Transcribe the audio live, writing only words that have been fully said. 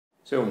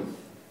So,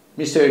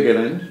 Mr.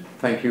 Egeland,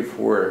 thank you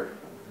for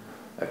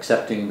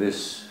accepting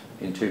this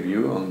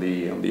interview on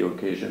the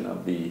occasion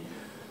of the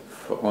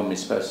Forum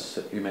Espace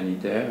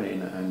Humanitaire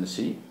in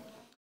Annecy.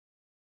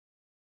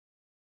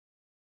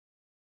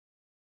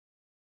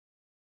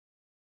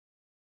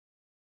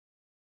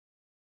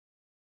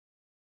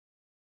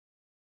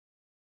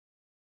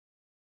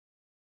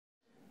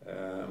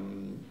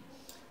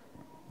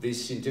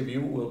 This interview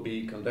will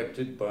be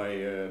conducted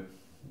by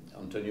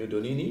Antonio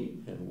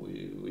Donini,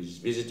 who is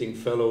visiting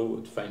fellow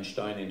at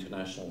Feinstein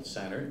International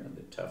Center at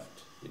the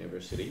Tufts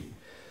University,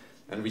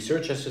 and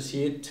research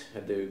associate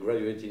at the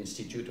Graduate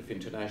Institute of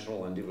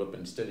International and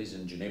Development Studies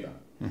in Geneva.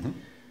 Mm-hmm.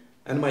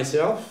 And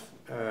myself,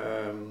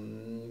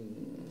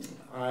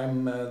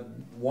 I'm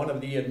one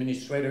of the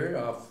administrators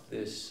of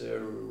this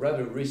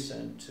rather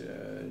recent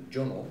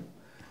journal,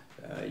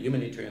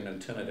 Humanitarian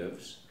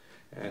Alternatives,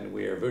 and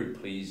we are very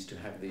pleased to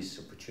have this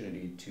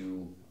opportunity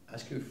to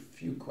ask you a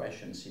few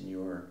questions in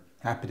your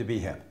happy to be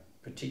here.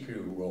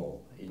 Particular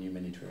role in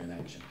humanitarian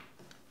action.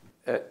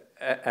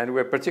 And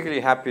we're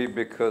particularly happy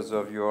because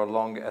of your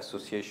long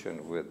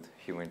association with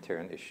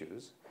humanitarian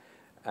issues.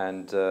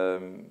 And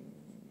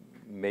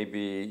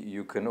maybe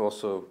you can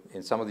also,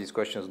 in some of these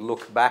questions,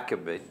 look back a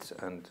bit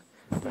and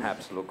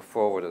perhaps look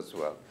forward as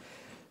well.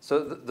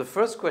 So the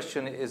first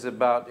question is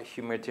about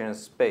humanitarian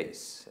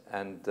space,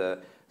 and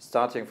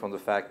starting from the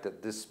fact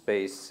that this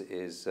space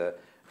is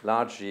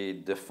largely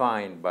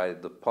defined by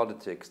the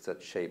politics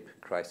that shape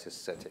crisis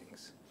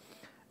settings.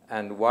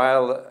 And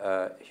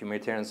while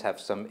humanitarians have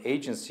some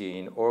agency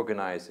in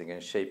organizing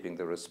and shaping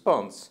the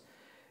response,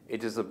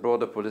 it is a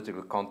broader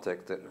political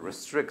context that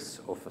restricts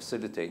or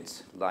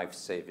facilitates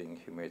life-saving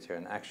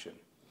humanitarian action.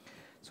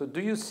 So do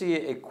you see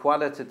a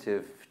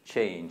qualitative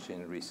change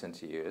in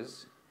recent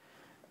years?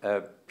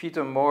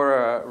 Peter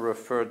Moore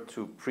referred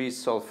to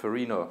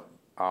pre-Solferino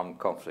armed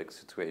conflict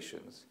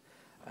situations,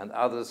 and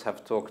others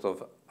have talked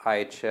of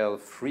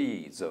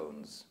IHL-free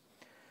zones.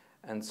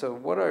 And so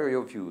what are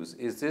your views?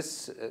 Is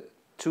this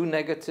too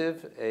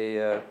negative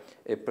a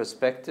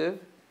perspective?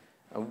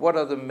 And what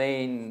are the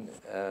main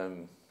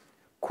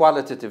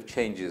qualitative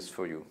changes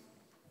for you?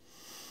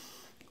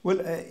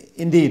 Well,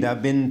 indeed,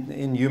 I've been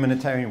in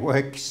humanitarian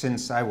work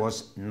since I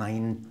was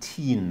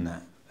 19,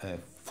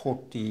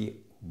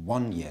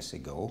 41 years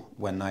ago,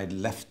 when I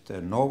left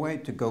Norway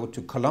to go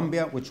to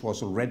Colombia, which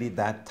was already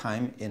that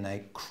time in a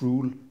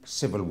cruel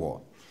civil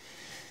war.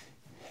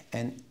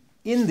 And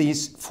in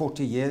these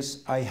 40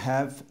 years, I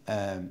have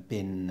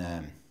been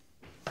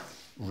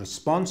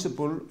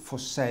responsible for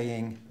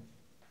saying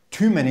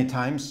too many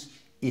times,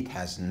 it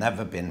has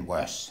never been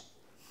worse.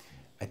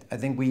 I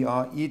think we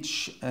are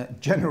each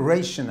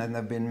generation, and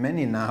there have been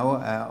many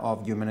now,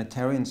 of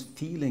humanitarians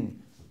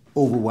feeling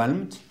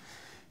overwhelmed,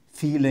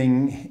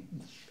 feeling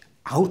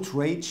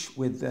outrage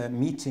with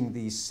meeting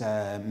these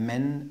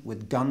men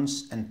with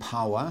guns and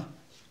power,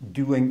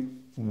 doing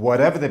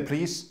whatever they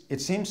please, it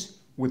seems,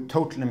 with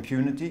total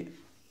impunity.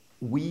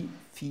 We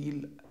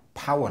feel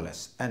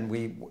powerless, and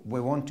we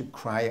want to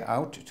cry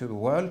out to the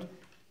world,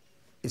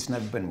 it's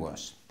never been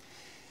worse.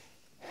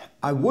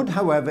 I would,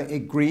 however,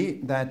 agree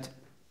that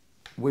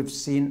we've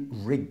seen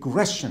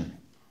regression,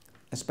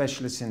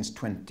 especially since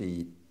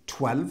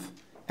 2012,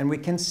 and we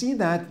can see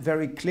that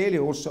very clearly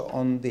also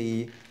on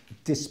the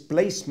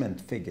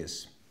displacement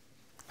figures.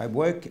 I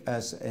work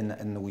as in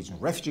a Norwegian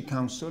Refugee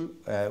Council.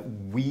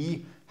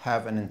 We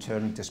have an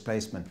internal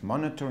displacement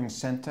monitoring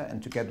center,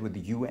 and together with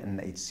the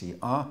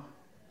UNHCR,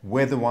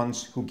 we're the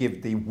ones who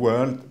give the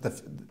world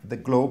the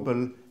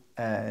global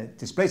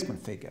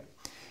displacement figure.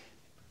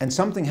 And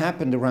something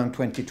happened around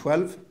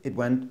 2012. It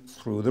went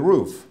through the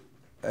roof,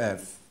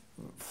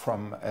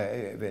 from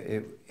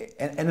an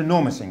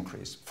enormous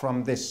increase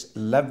from this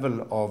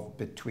level of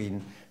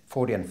between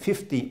 40 and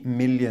 50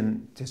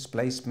 million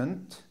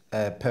displacement,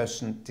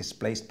 person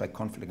displaced by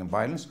conflict and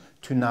violence,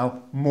 to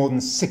now more than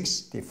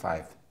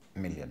 65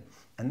 million.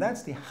 And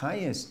that's the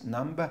highest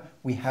number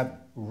we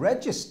have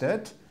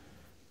registered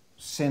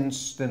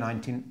since the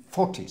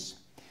 1940s.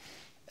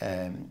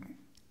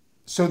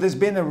 So there's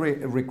been a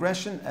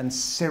regression, and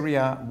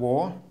Syria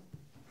war,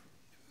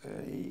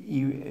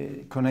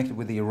 connected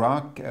with the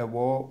Iraq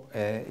war,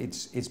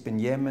 it's been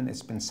Yemen,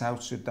 it's been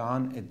South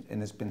Sudan,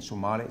 and it's been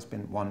Somalia. It's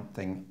been one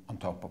thing on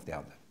top of the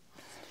other.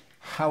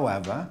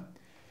 However,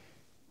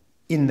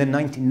 in the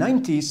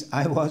 1990s,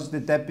 I was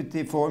the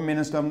Deputy Foreign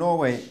Minister of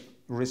Norway,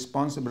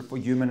 responsible for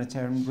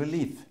humanitarian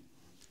relief.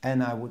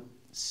 And I would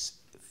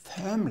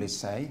firmly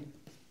say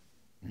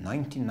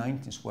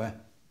 1990s were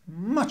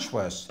much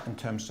worse in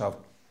terms of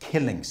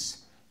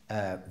killings,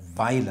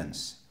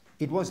 violence.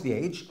 It was the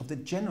age of the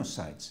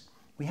genocides.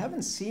 We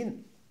haven't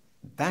seen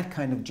that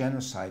kind of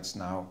genocides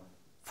now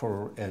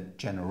for a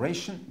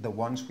generation, the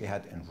ones we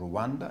had in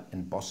Rwanda,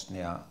 in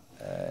Bosnia,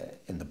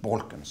 in the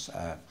Balkans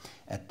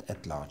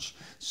at large.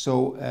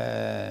 So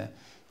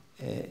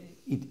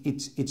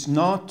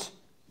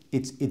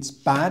it's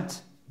bad,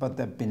 but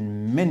there have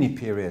been many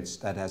periods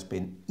that has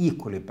been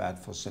equally bad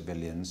for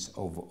civilians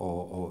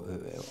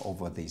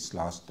over these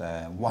last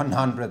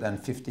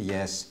 150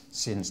 years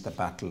since the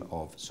Battle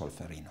of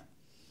Solferino.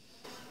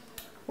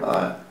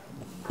 Well,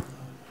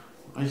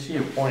 I see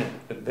your point,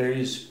 but there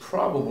is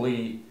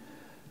probably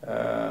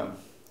a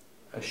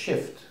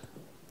shift.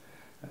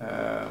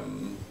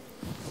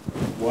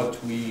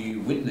 What we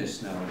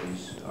witness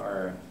nowadays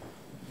are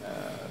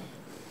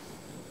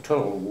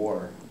total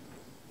war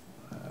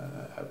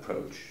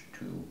approach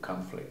to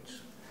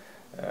conflicts.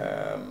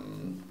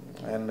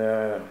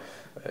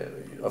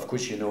 Of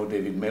course, you know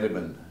David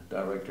Miliband,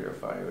 director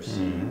of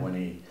IOC, when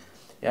he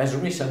has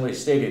recently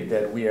stated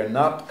that we are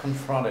not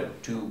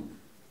confronted to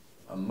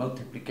a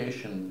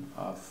multiplication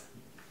of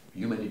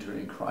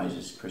humanitarian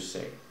crises per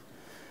se,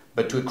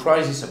 but to a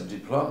crisis of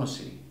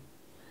diplomacy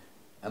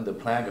and the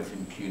plague of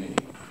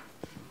impunity.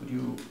 Would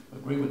you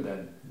agree with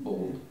that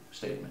bold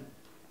statement?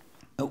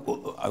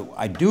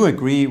 I do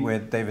agree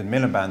with David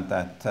Miliband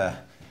that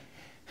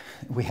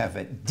we have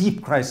a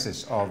deep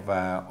crisis of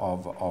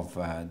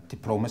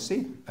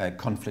diplomacy,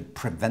 conflict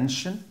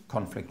prevention,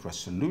 conflict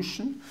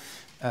resolution,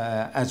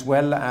 as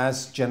well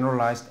as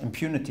generalized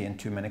impunity in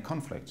too many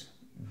conflicts.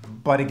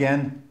 But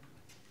again,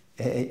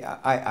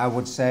 I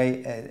would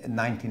say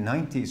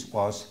 1990s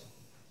was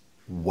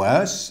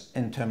worse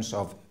in terms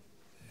of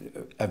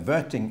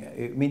averting.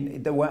 I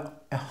mean, there were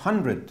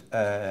 100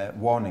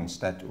 warnings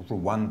that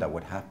Rwanda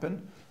would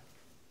happen,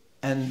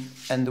 and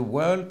the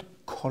world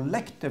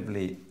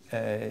collectively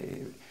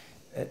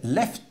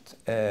left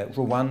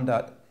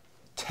Rwanda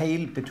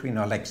tail between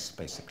our legs,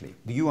 basically.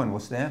 The UN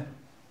was there,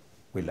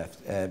 we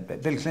left.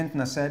 Bill Clinton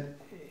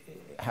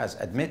has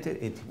admitted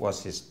it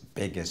was his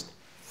biggest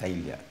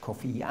failure.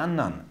 Kofi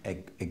Annan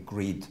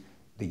agreed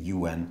the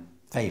UN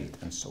failed,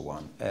 and so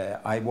on.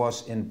 I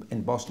was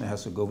in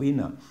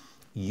Bosnia-Herzegovina.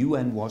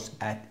 UN was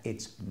at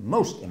its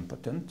most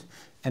impotent,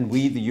 and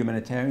we, the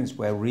humanitarians,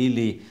 were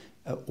really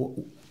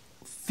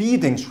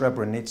feeding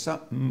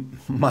Srebrenica.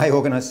 My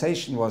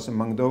organization was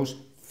among those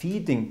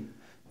feeding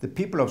the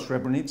people of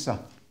Srebrenica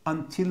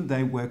until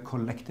they were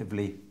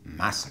collectively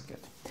massacred.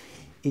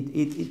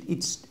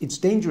 It's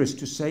dangerous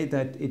to say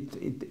that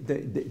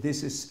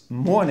this is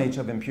more an age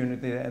of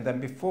impunity than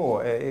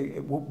before.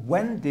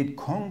 When did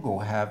Congo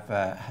have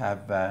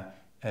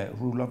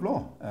rule of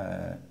law?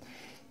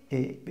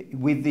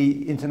 With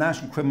the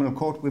International Criminal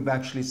Court, we've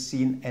actually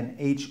seen an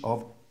age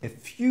of a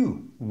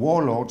few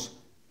warlords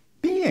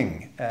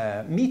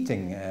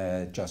meeting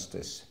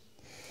justice.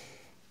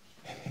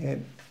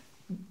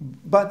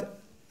 But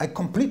I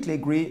completely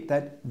agree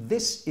that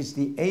this is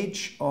the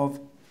age of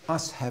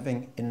us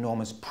having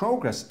enormous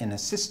progress in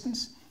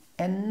assistance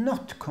and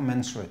not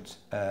commensurate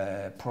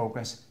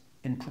progress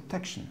in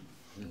protection.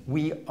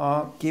 We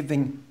are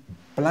giving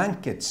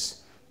blankets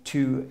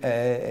to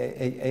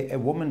a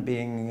woman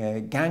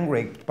being gang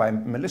raped by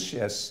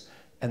militias,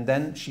 and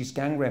then she's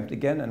gang raped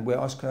again, and we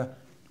ask her,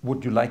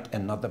 would you like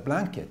another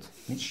blanket?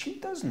 I mean, she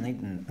doesn't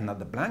need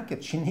another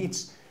blanket. She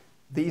needs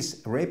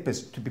these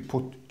rapists to be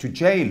put to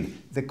jail,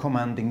 the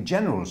commanding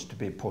generals to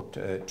be put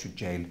to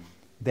jail,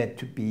 there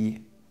to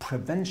be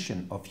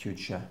prevention of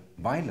future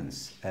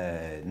violence.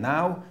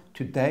 Now,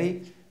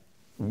 today,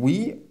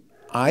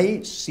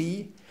 I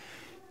see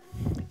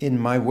in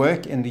my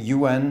work in the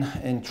UN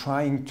in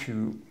trying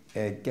to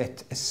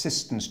get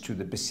assistance to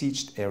the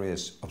besieged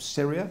areas of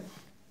Syria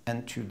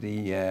and to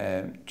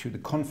the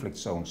conflict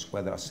zones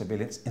where there are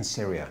civilians in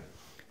Syria.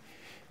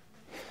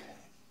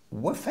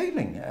 We're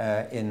failing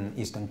in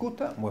Eastern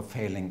Ghouta, we're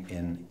failing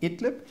in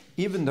Idlib,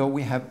 even though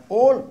we have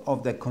all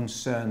of the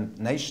concerned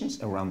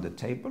nations around the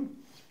table,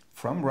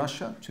 from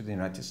Russia to the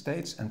United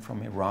States and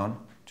from Iran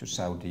to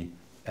Saudi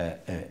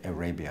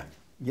Arabia.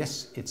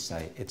 Yes, it's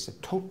a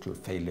total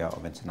failure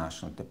of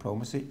international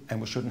diplomacy, and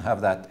we shouldn't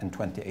have that in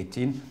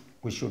 2018.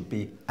 We should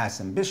be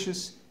as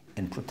ambitious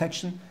in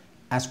protection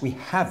as we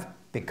have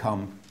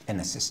become in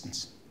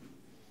assistance.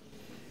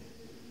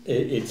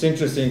 It's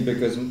interesting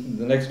because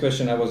the next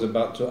question I was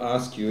about to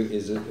ask you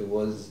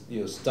was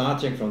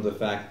starting from the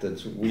fact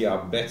that we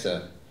are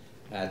better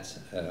at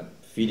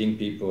feeding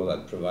people,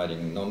 at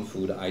providing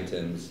non-food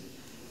items,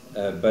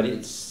 but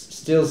it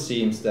still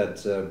seems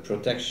that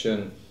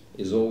protection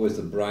is always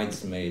the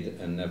bridesmaid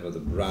and never the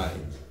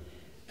bride.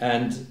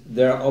 And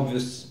there are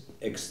obvious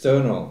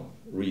external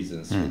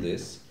reasons for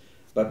this,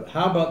 but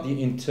how about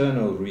the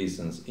internal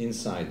reasons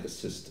inside the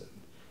system?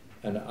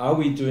 And are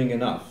we doing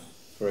enough?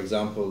 For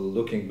example,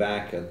 looking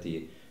back at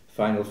the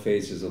final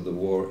phases of the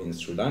war in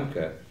Sri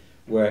Lanka,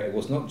 where it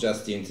was not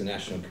just the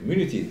international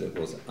community that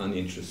was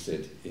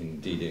uninterested in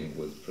dealing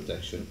with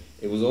protection,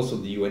 it was also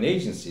the UN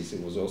agencies,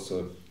 it was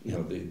also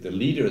the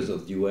leaders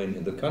of the UN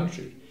in the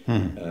country.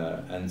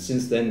 And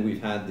since then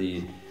we've had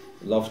the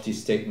lofty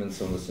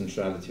statements on the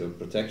centrality of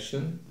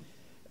protection.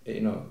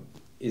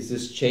 Is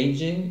this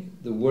changing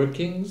the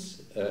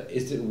workings?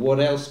 What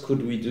else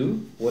could we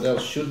do? What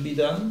else should be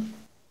done?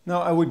 No,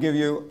 I would give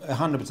you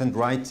 100%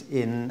 right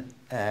in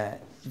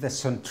the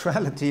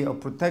centrality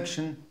of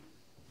protection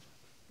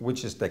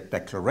which is the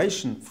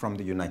declaration from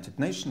the United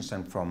Nations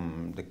and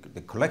from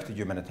the collected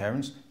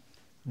humanitarians,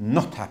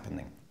 not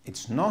happening.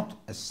 It's not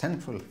a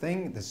central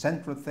thing. The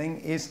central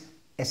thing is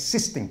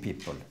assisting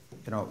people.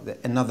 You know,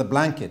 another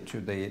blanket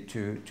to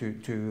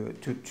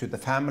the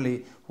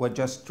family who are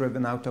just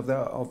driven out of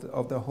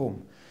their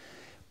home.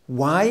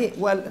 Why?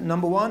 Well,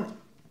 number one,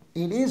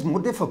 it is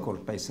more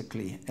difficult,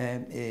 basically.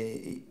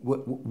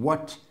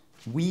 What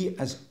we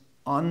as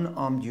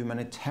unarmed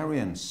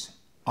humanitarians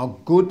are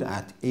good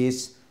at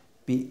is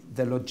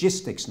the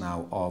logistics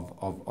now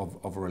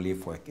of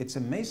relief work. It's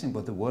amazing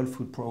what the World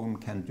Food Programme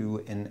can do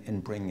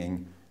in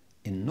bringing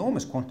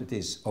enormous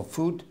quantities of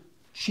food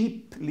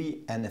cheaply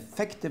and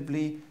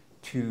effectively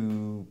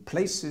to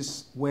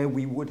places where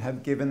we would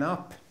have given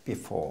up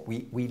before.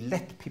 We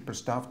let people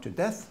starve to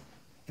death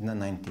in the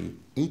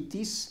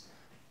 1980s,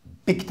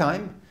 big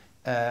time.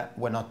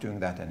 We're not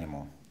doing that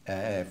anymore.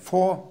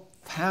 4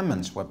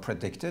 famines were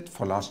predicted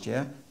for last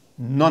year.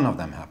 None of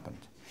them happened.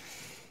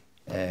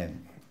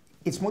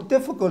 It's more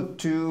difficult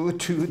to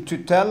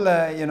tell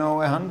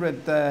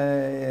 100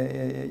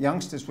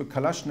 youngsters with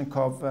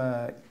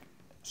Kalashnikov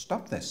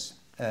stop this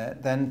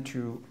than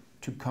to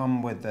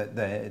come with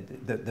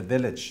the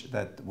village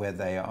where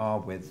they are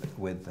with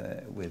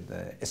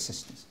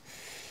assistance.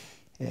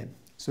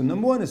 So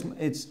number one is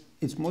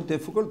it's more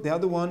difficult. The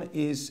other one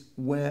is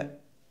we're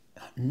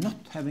not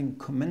having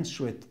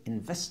commensurate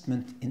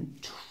investment in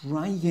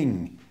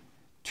trying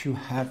to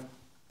have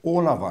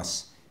all of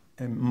us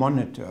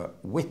monitor,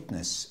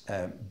 witness,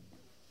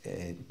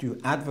 do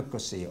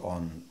advocacy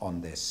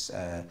on this,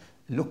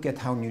 look at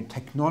how new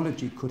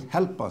technology could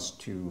help us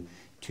to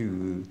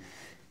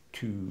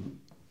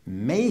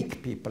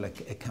make people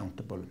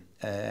accountable.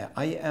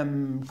 I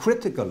am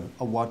critical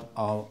of what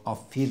our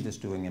field is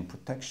doing in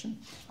protection.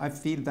 I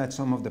feel that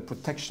some of the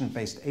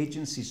protection-based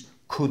agencies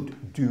could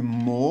do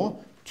more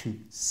to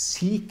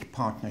seek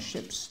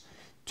partnerships,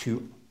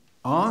 to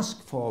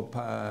ask for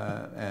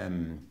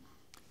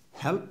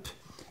help,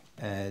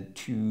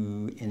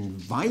 to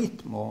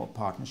invite more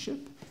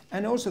partnership,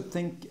 and also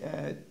think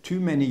too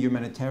many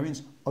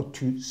humanitarians are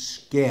too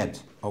scared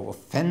of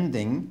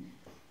offending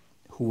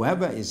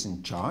whoever is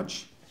in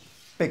charge,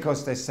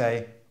 because they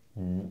say,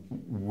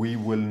 we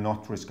will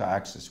not risk our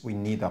access, we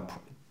need our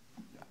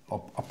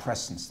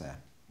presence there.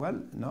 Well,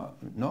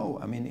 no.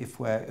 I mean, if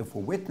we're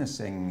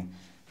witnessing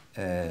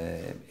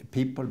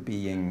people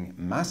being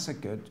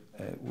massacred,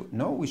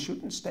 no, we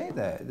shouldn't stay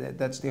there.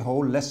 That's the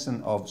whole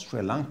lesson of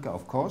Sri Lanka,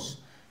 of course.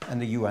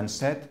 And the UN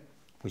said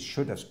we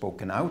should have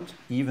spoken out,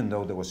 even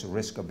though there was a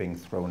risk of being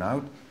thrown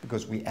out,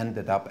 because we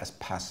ended up as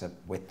passive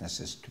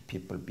witnesses to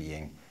people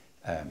being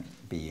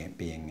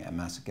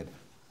massacred.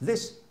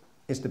 This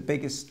is the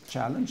biggest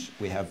challenge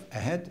we have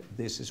ahead.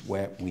 This is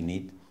where we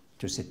need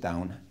to sit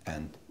down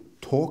and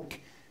talk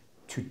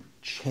to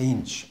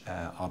change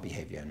our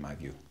behavior, in my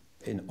view,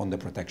 on the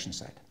protection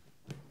side.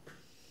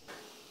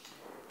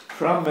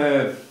 From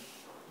a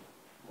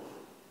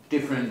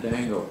different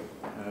angle,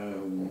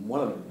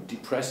 one of the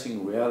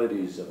depressing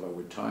realities of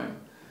our time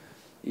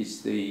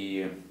is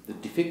the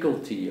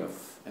difficulty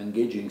of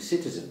engaging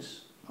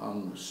citizens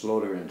on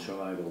slaughter and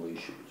survival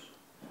issues.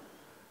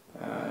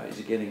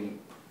 It's getting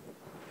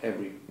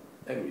every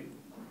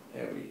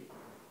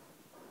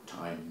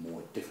time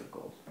more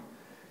difficult.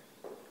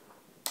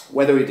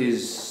 Whether it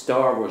is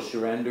starve or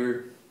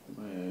surrender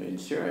in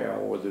Syria,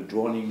 or the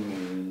drowning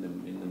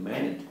in the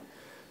Med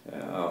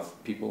of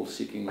people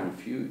seeking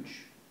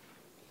refuge.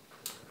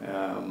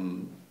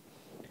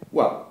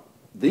 Well,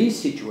 these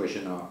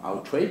situations are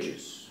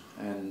outrageous,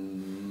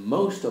 and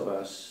most of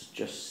us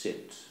just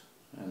sit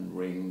and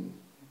wring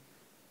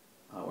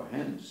our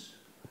hands.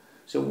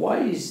 So why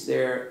is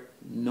there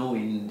no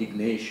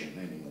indignation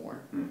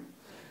anymore?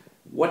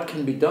 What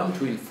can be done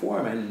to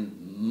inform and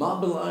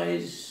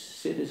mobilize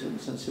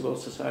citizens and civil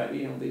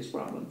society on these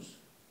problems?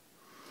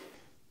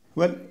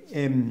 Well,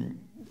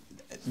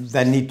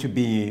 there need to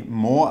be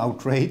more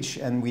outrage,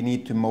 and we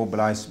need to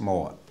mobilize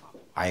more.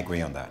 I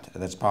agree on that.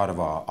 That's part of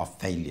our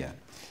failure.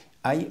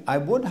 I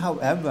would,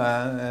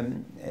 however,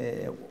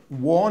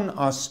 warn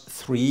us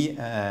 3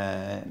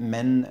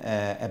 men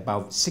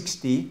above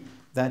 60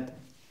 that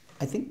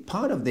I think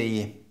part of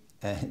the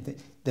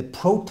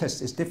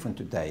protest is different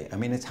today. I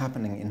mean, it's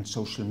happening in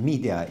social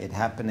media, it's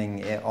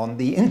happening on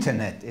the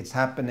internet, it's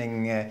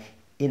happening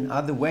in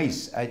other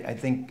ways. I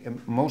think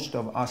most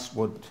of us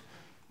would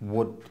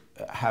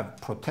have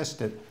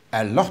protested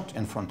a lot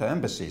in front of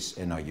embassies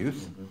in our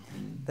youth.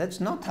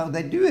 That's not how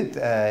they do it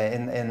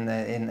in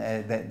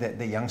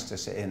the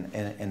youngsters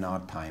in our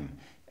time.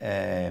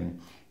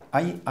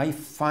 I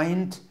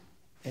find,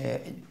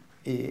 I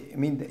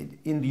mean,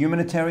 in the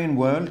humanitarian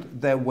world,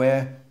 there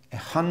were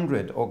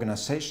 100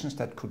 organizations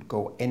that could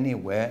go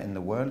anywhere in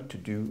the world to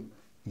do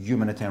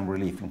humanitarian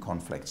relief in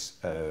conflicts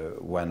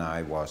when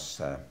I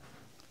was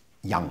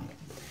young.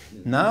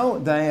 Now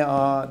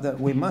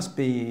we must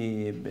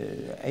be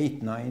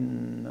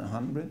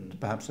 800-900,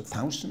 perhaps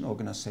 1,000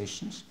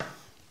 organizations.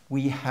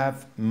 We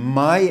have,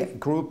 my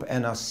group,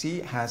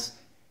 NRC, has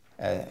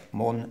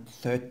more than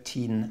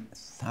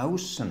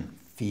 13,000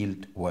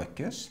 field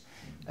workers.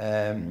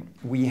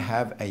 We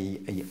have a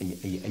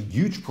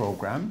huge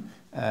program.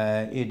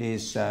 It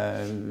is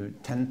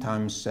 10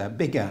 times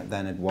bigger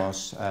than it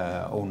was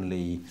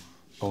only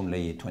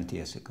 20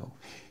 years ago.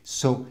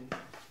 So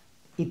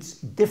it's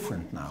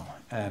different now.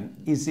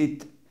 Is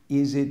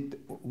it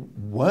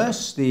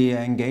worse, the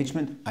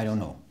engagement? I don't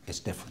know.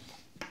 It's different.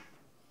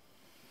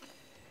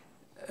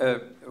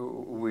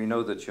 We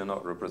know that you're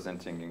not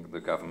representing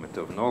the government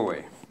of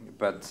Norway,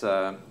 but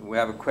we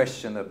have a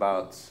question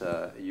about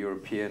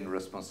European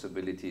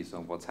responsibilities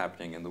on what's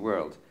happening in the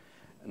world.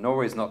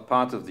 Norway is not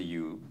part of the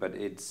EU, but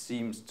it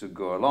seems to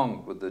go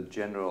along with the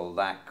general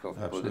lack of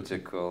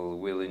political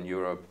will in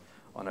Europe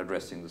on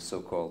addressing the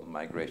so-called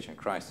migration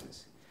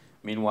crisis.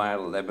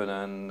 Meanwhile,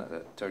 Lebanon,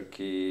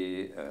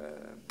 Turkey,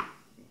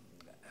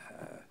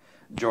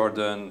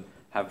 Jordan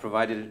have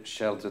provided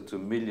shelter to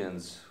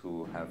millions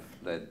who have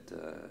fled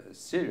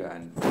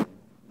Syria,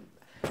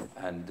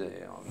 and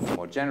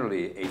more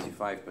generally,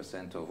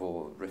 85% of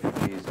all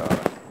refugees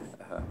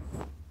are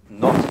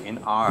not in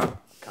our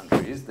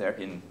countries; they're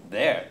in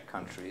their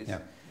countries. Yeah.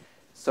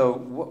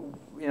 So,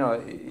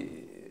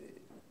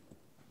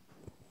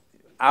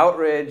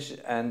 outrage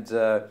and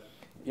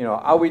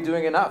are we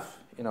doing enough?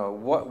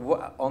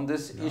 What on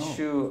this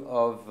issue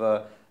of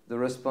the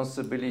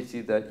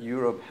responsibility that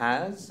Europe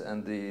has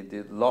and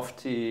the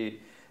lofty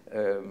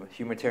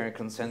humanitarian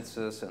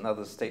consensus and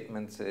other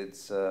statements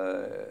it's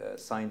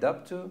signed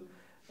up to.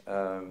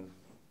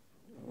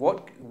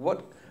 What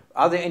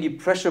are there any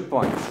pressure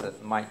points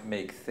that might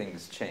make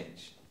things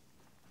change?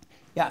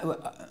 Yeah,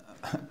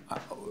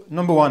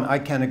 number one, I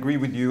can agree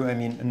with you. I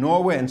mean,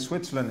 Norway and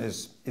Switzerland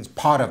is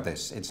part of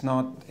this. It's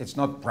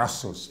not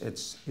Brussels.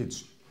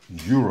 It's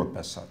Europe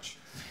as such.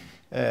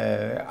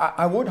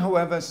 I would,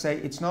 however, say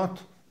it's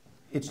not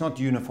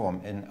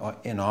uniform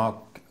in our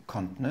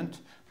continent.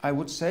 I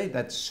would say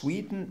that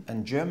Sweden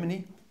and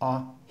Germany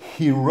are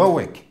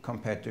heroic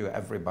compared to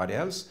everybody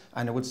else.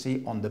 And I would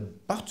say on the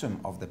bottom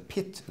of the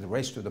pit, the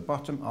race to the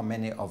bottom, are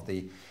many of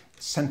the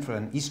Central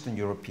and Eastern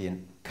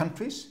European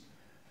countries.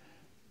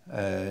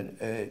 I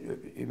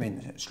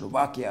mean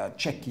Slovakia,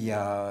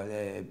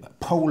 Czechia,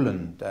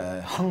 Poland,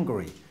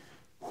 Hungary,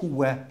 who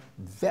were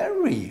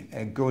very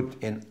good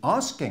in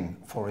asking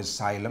for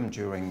asylum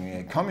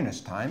during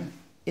communist time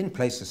in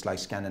places like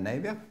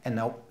Scandinavia, and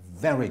now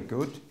very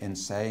good in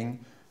saying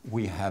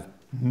we have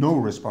no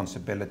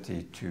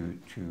responsibility to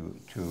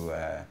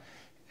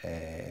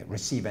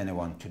receive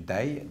anyone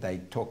today. They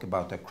talk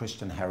about their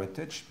Christian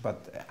heritage,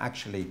 but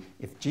actually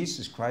if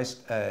Jesus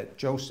Christ,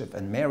 Joseph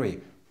and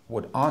Mary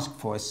would ask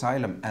for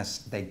asylum as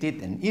they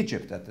did in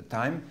Egypt at the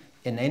time,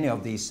 in any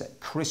of these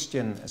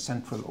Christian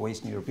Central or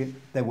Eastern European,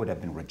 they would have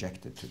been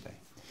rejected today.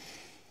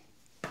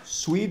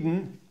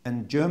 Sweden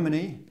and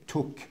Germany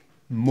took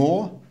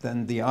more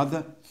than the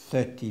other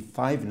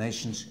 35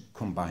 nations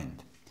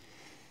combined.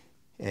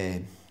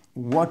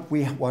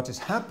 What is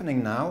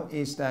happening now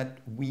is that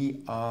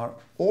we are,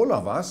 all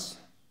of us,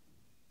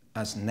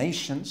 as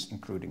nations,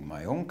 including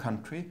my own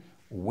country,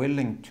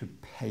 willing to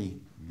pay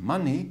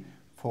money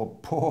for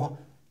poor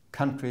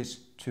countries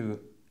to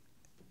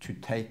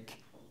take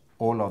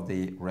all of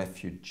the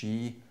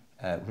refugee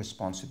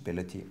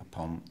responsibility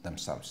upon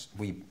themselves.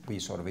 We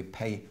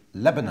pay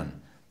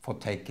Lebanon for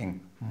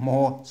taking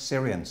more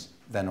Syrians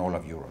than all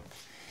of Europe.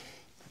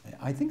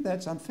 I think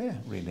that's unfair,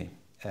 really.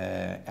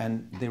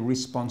 And the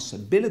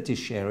responsibility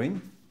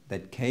sharing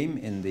that came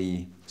in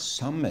the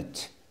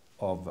summit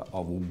of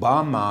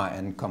Obama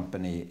and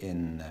company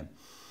in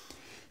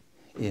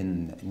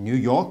New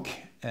York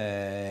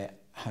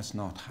has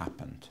not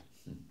happened.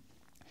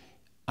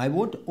 I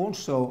would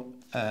also,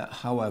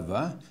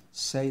 however,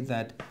 say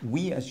that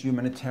we as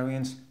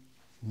humanitarians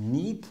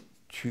need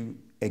to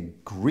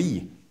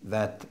agree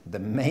that the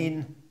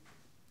main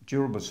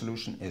durable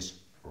solution is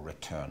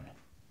return.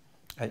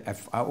 I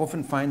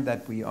often find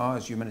that we are,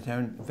 as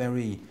humanitarians,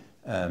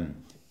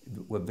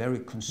 we're very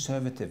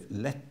conservative.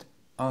 Let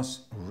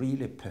us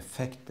really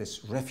perfect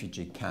this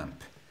refugee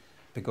camp,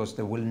 because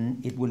it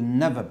will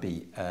never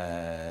be,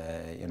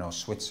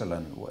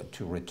 Switzerland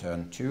to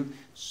return to.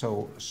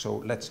 So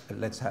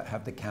let's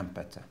have the camp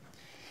better.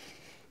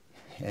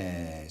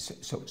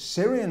 So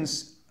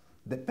Syrians,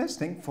 the best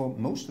thing for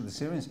most of the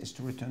Syrians is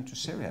to return to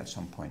Syria at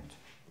some point,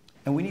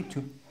 and we need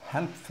to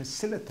help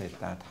facilitate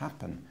that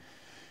happen.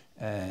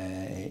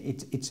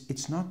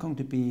 It's not going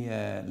to be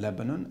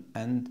Lebanon,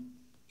 and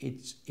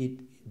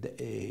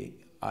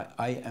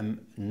I am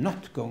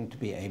not going to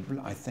be able,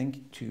 I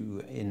think,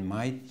 in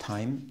my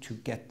time, to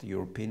get the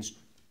Europeans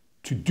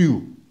to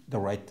do the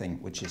right thing,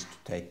 which is to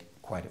take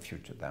quite a few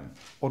to them,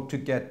 or to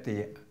get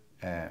the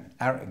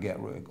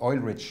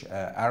oil-rich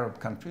Arab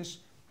countries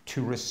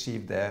to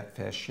receive their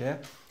fair share,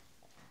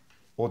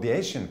 or the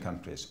Asian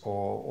countries,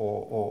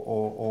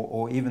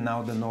 or even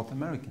now the North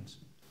Americans,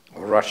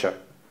 or Russia,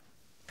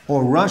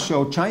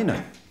 or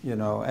China. The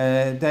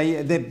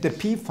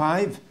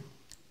P5.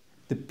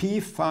 The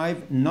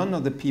P5, none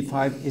of the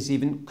P5 is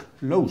even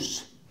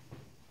close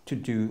to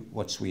do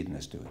what Sweden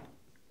is doing,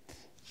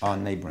 our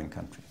neighboring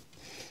country.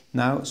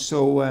 Now,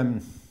 so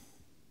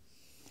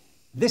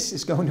this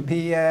is going to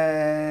be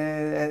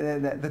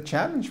the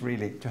challenge,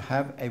 really, to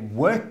have a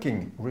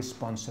working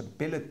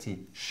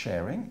responsibility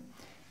sharing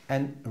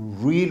and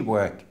real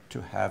work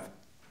to have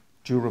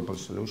durable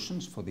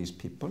solutions for these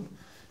people,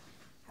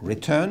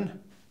 return,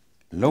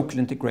 local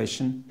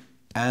integration,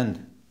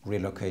 and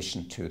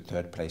relocation to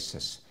third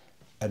places.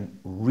 And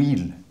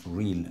real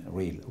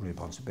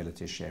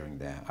responsibility sharing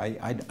there.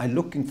 I'm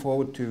looking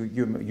forward to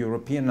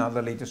European and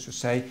other leaders to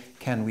say,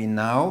 can we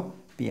now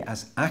be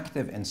as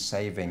active in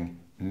saving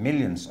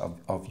millions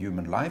of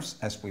human lives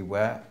as we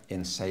were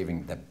in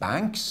saving the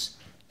banks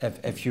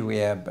a few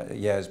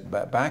years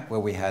back, where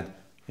we had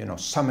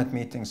summit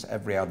meetings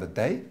every other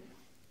day.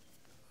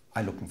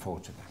 I'm looking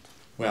forward to that.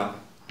 Well,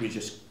 we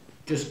just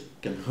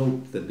can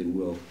hope that they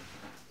will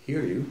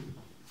hear you.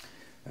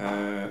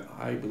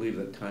 I believe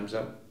that time's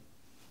up.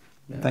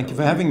 Thank you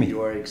for having me.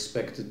 You are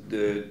expected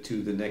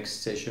to the next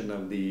session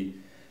of the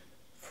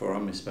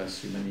Forum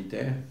Espace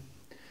Humanitaire,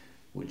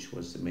 which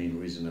was the main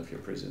reason of your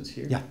presence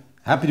here. Yeah,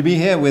 happy to be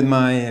here with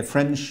my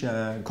French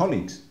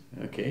colleagues.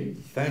 Okay,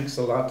 thanks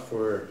a lot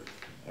for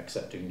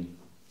accepting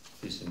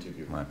this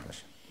interview. My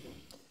pleasure.